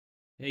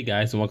Hey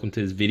guys, and welcome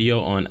to this video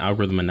on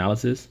algorithm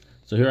analysis.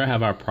 So here I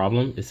have our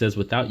problem. It says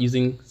without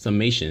using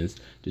summations,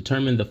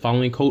 determine the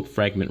following code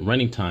fragment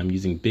running time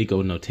using big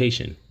O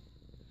notation.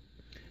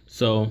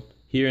 So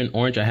here in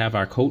orange I have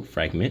our code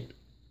fragment,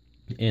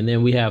 and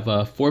then we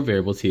have four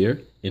variables here,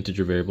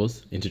 integer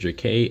variables, integer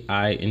k,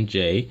 I, and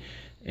j,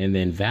 and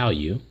then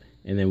value,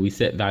 and then we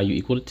set value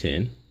equal to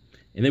 10.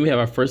 And then we have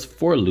our first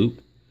for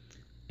loop,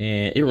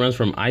 and it runs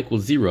from I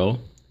equals 0,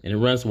 and it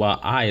runs while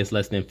I is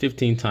less than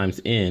 15 times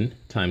n,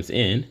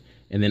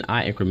 and then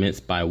I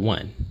increments by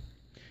 1.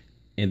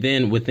 And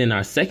then within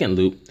our second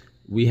loop,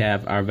 we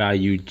have our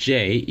value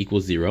j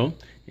equals 0,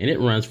 and it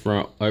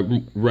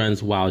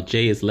runs while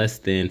j is less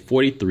than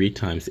 43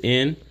 times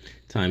n,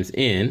 times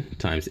n,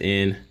 times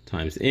n,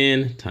 times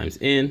n, times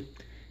n,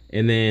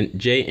 and then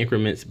j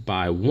increments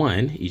by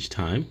 1 each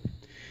time.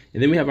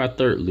 And then we have our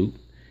third loop,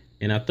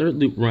 and our third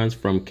loop runs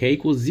from k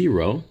equals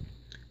 0,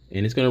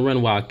 and it's going to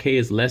run while k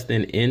is less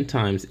than n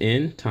times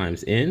n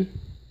times n,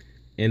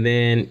 and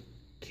then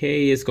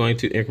k is going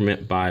to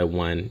increment by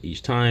 1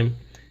 each time,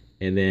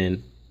 and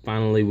then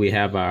finally we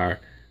have our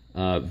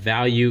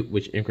value,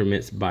 which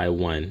increments by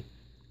 1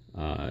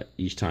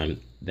 each time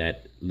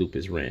that loop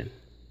is ran.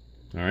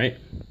 All right,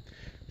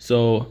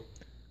 so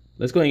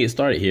let's go ahead and get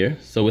started here.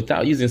 So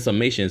without using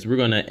summations, we're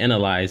going to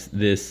analyze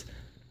this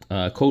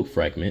code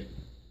fragment.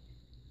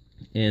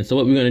 And so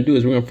what we're going to do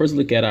is we're going to first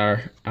look at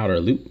our outer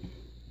loop.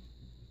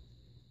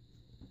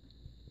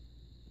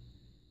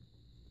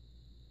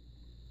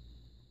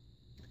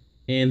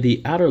 And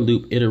the outer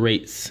loop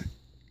iterates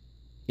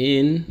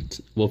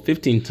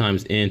 15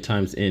 times n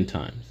times n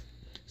times.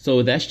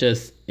 So that's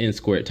just n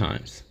squared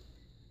times.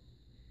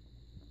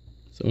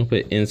 So I'm going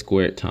to put n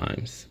squared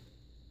times.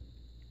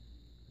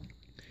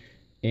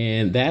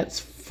 And that's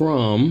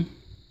from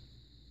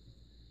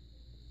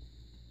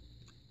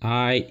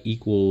I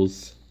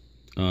equals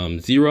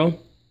 0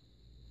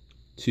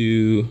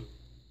 to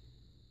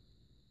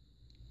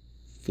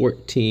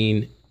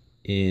 14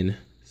 n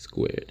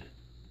squared.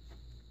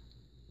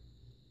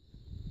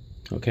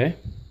 Okay.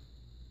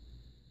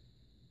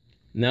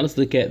 Now let's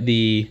look at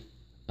the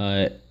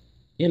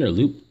inner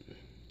loop,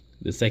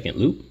 the second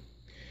loop,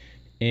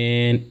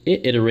 and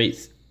it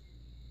iterates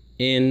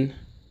n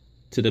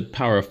to the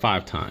power of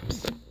 5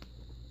 times.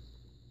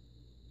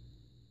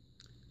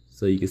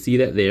 So you can see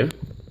that there.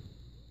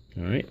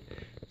 All right.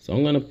 So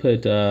I'm going to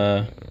put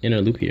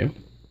inner loop here.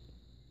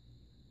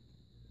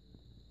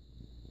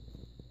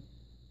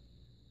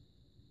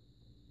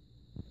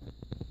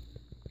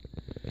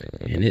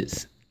 And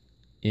it's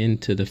n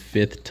to the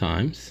 5th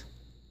times.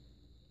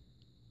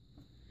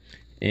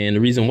 And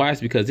the reason why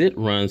is because it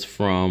runs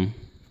from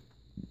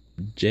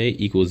j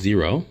equals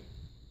 0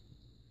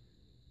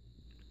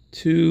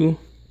 to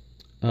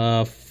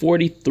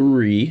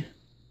 43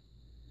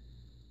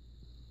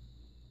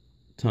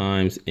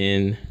 times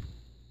n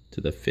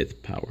to the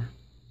 5th power.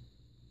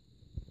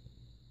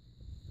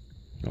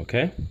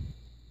 Okay.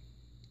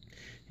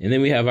 And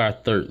then we have our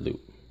third loop.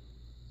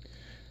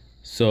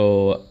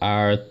 So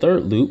our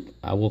third loop,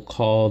 I will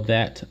call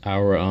that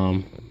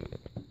our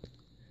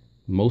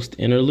most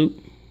inner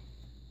loop.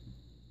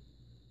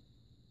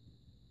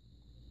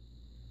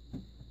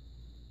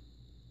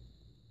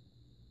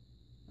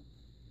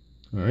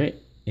 All right,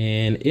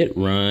 and it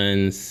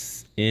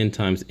runs n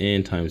times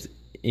n times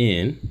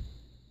n.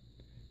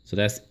 So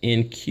that's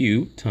n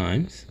cubed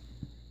times.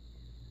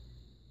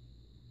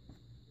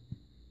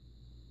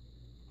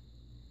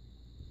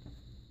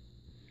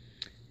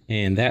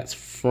 And that's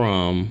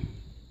from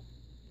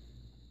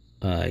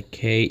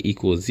k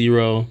equals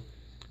 0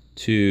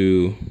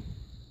 to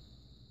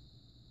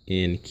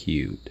n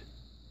cubed.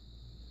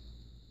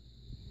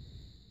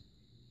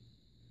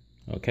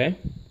 Okay.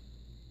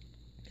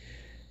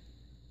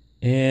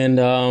 And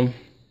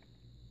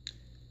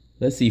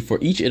let's see, for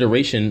each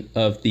iteration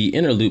of the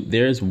inner loop,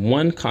 there's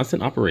one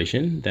constant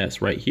operation that's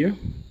right here.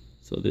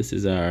 So this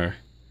is our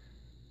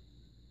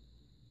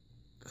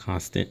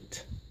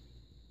constant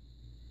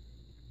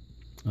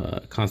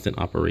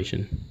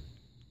operation.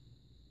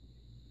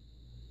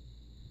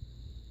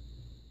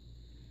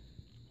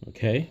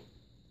 Okay,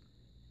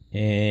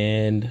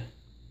 and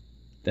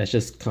that's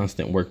just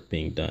constant work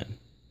being done.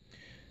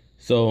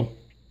 So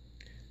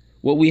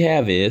what we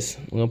have is,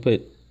 I'm going to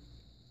put,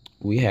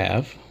 we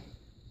have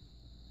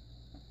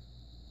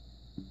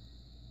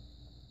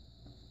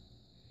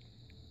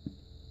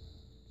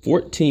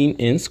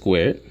 (14n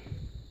squared)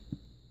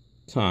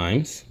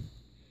 times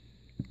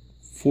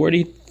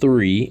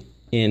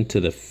 43n to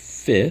the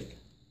 5th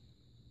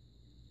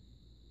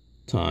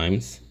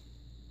times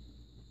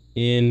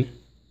n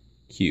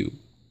cubed.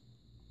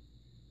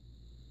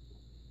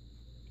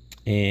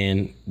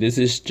 And this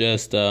is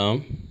just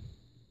or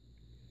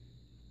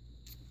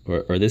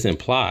this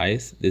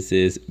implies this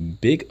is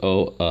big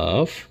O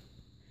of,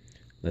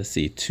 let's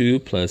see, 2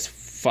 plus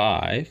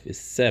 5 is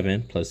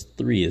 7 plus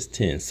 3 is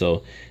 10.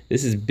 So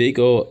this is big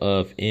O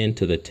of n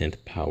to the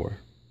 10th power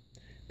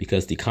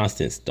because the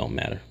constants don't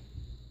matter.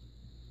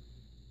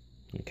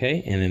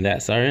 Okay, and then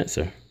that's our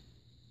answer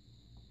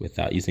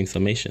without using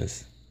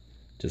summations.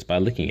 just by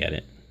looking at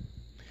it.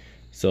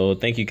 So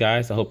thank you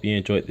guys. I hope you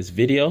enjoyed this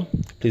video.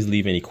 Please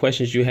leave any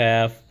questions you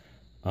have,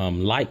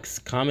 likes,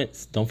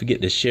 comments. Don't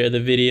forget to share the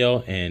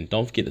video and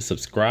don't forget to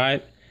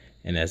subscribe.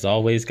 And as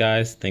always,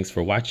 guys, thanks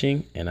for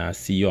watching, and I'll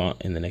see you all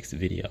in the next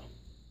video.